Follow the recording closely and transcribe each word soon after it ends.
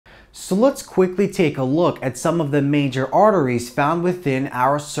So let's quickly take a look at some of the major arteries found within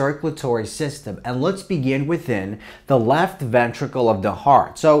our circulatory system, and let's begin within the left ventricle of the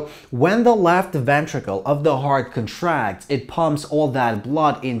heart. So when the left ventricle of the heart contracts, it pumps all that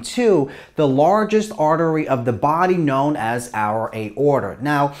blood into the largest artery of the body known as our aorta.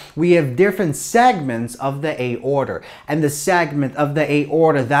 Now we have different segments of the aorta, and the segment of the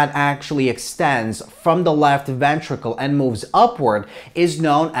aorta that actually extends from the left ventricle and moves upward is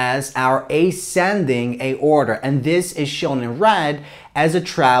known as our ascending aorta, and this is shown in red as it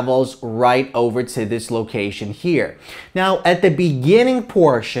travels right over to this location here. Now, at the beginning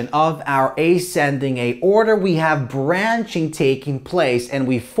portion of our ascending aorta, we have branching taking place, and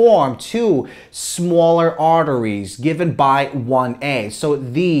we form two smaller arteries given by 1A. So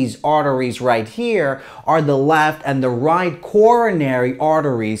these arteries right here are the left and the right coronary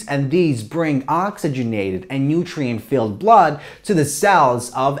arteries, and these bring oxygenated and nutrient-filled blood to the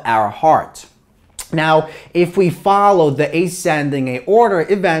cells of our heart. Now, if we follow the ascending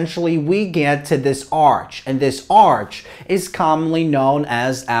aorta, eventually we get to this arch, and this arch is commonly known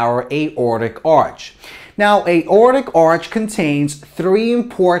as our aortic arch. Now, aortic arch contains three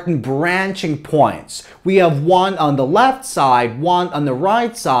important branching points. We have one on the left side, one on the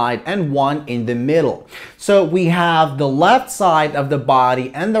right side, and one in the middle. So we have the left side of the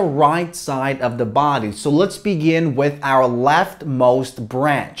body and the right side of the body. So let's begin with our leftmost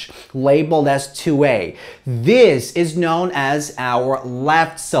branch, labeled as 2A. This is known as our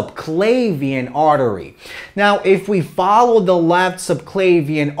left subclavian artery. Now, if we follow the left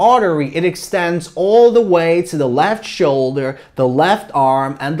subclavian artery, it extends all the way to the left shoulder, the left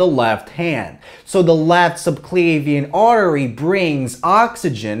arm, and the left hand. So the left subclavian artery brings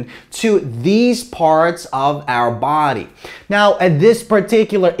oxygen to these parts of our body. Now, at this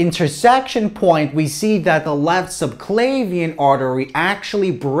particular intersection point, we see that the left subclavian artery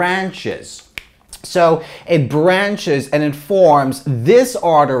actually branches. So it branches and it forms this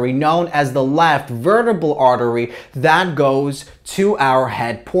artery known as the left vertebral artery that goes to our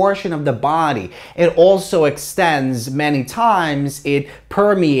head portion of the body. It also extends many times, it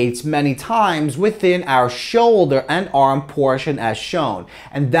permeates many times within our shoulder and arm portion as shown.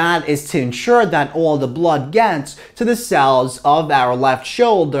 And that is to ensure that all the blood gets to the cells of our left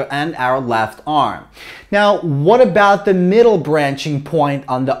shoulder and our left arm. Now, what about the middle branching point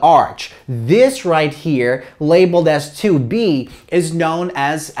on the arch? This right here, labeled as 2B, is known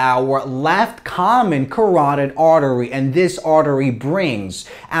as our left common carotid artery, and this artery brings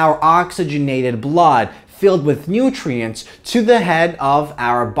our oxygenated blood filled with nutrients to the head of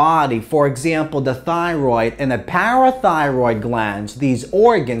our body. For example, the thyroid and the parathyroid glands, these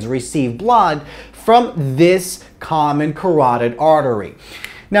organs receive blood from this common carotid artery.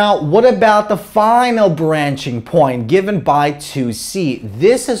 Now, what about the final branching point given by 2C?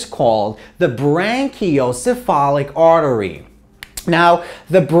 This is called the brachiocephalic artery. Now,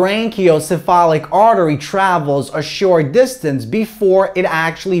 the brachiocephalic artery travels a short distance before it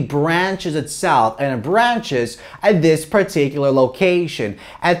actually branches itself, and it branches at this particular location.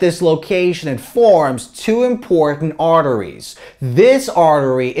 At this location, it forms two important arteries. This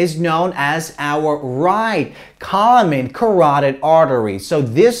artery is known as our right common carotid artery. So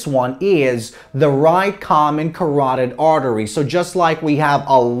this one is the right common carotid artery. So just like we have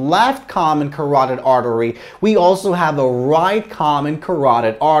a left common carotid artery, we also have a right common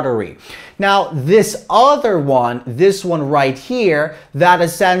carotid artery. Now, this other one, this one right here, that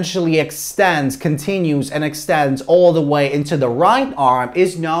essentially continues and extends all the way into the right arm,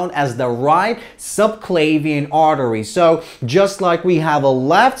 is known as the right subclavian artery. So just like we have a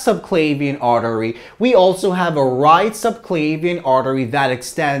left subclavian artery, we also have a right subclavian artery that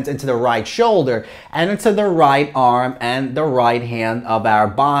extends into the right shoulder and into the right arm and the right hand of our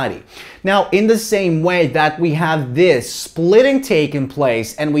body. Now, in the same way that we have this splitting taking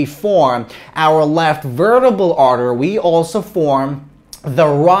place and we form our left vertebral artery, we also form the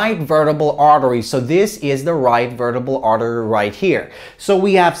right vertebral artery. So this is the right vertebral artery right here. So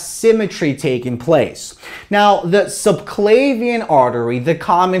we have symmetry taking place. Now, the subclavian artery, the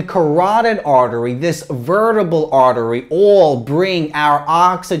common carotid artery, this vertebral artery, all bring our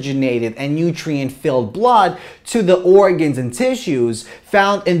oxygenated and nutrient-filled blood to the organs and tissues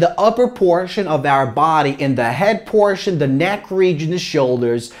found in the upper portion of our body, in the head portion, the neck region, the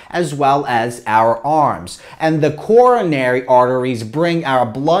shoulders, as well as our arms. And the coronary arteries bring our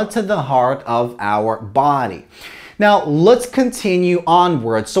blood to the heart of our body. Now, let's continue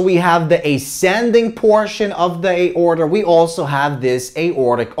onward. So we have the ascending portion of the aorta. We also have this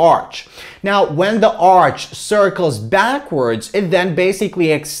aortic arch. Now, when the arch circles backwards, it then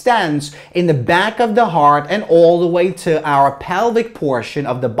basically extends in the back of the heart and all the way to our pelvic portion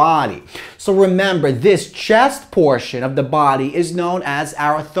of the body. So remember, this chest portion of the body is known as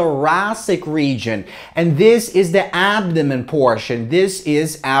our thoracic region, and this is the abdomen portion. This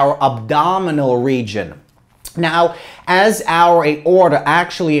is our abdominal region. Now, as our aorta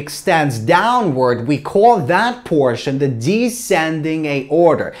actually extends downward, we call that portion the descending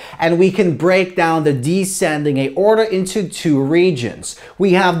aorta. And we can break down the descending aorta into two regions.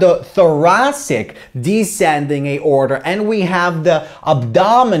 We have the thoracic descending aorta and we have the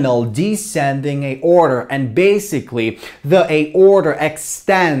abdominal descending aorta. And basically, the aorta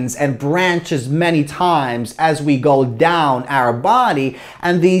extends and branches many times as we go down our body.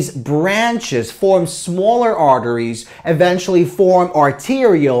 And these branches form smaller arteries, eventually form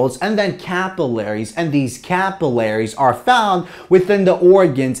arterioles and then capillaries, and these capillaries are found within the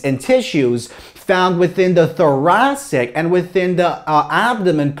organs and tissues found within the thoracic and within the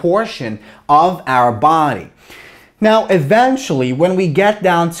abdomen portion of our body. Now, eventually, when we get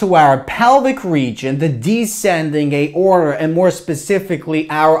down to our pelvic region, the descending aorta, and more specifically,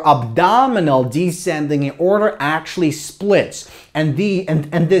 our abdominal descending aorta actually splits. And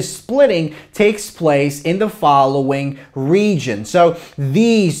this splitting takes place in the following region. So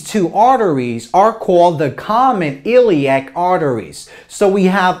these two arteries are called the common iliac arteries. So we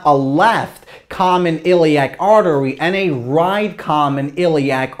have a left common iliac artery and a right common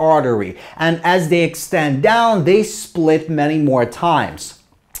iliac artery. And as they extend down, they split many more times.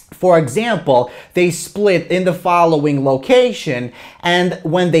 For example, they split in the following location, and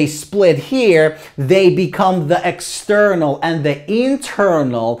when they split here, they become the external and the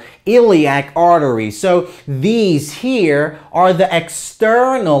internal iliac arteries. So these here are the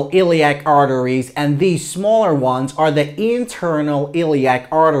external iliac arteries, and these smaller ones are the internal iliac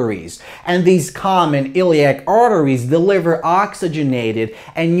arteries. And these common iliac arteries deliver oxygenated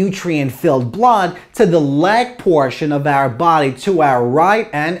and nutrient-filled blood to the leg portion of our body, to our right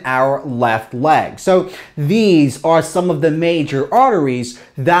and our left leg. So these are some of the major arteries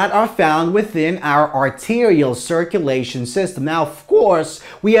that are found within our arterial circulation system. Now, of course,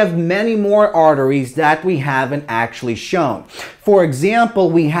 we have many more arteries that we haven't actually shown. For example,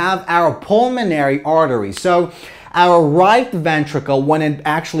 we have our pulmonary artery. So our right ventricle, when it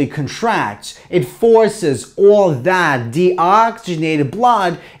actually contracts, it forces all that deoxygenated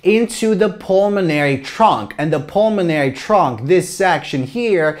blood into the pulmonary trunk. And the pulmonary trunk, this section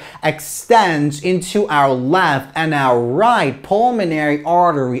here, extends into our left and our right pulmonary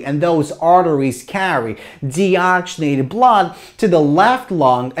artery. And those arteries carry deoxygenated blood to the left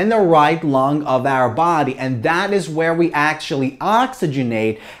lung and the right lung of our body. And that is where we actually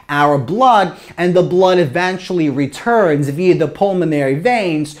oxygenate our blood, and the blood eventually returns via the pulmonary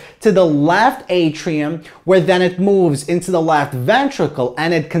veins to the left atrium, where then it moves into the left ventricle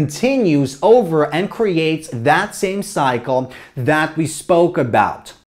and it continues over and creates that same cycle that we spoke about.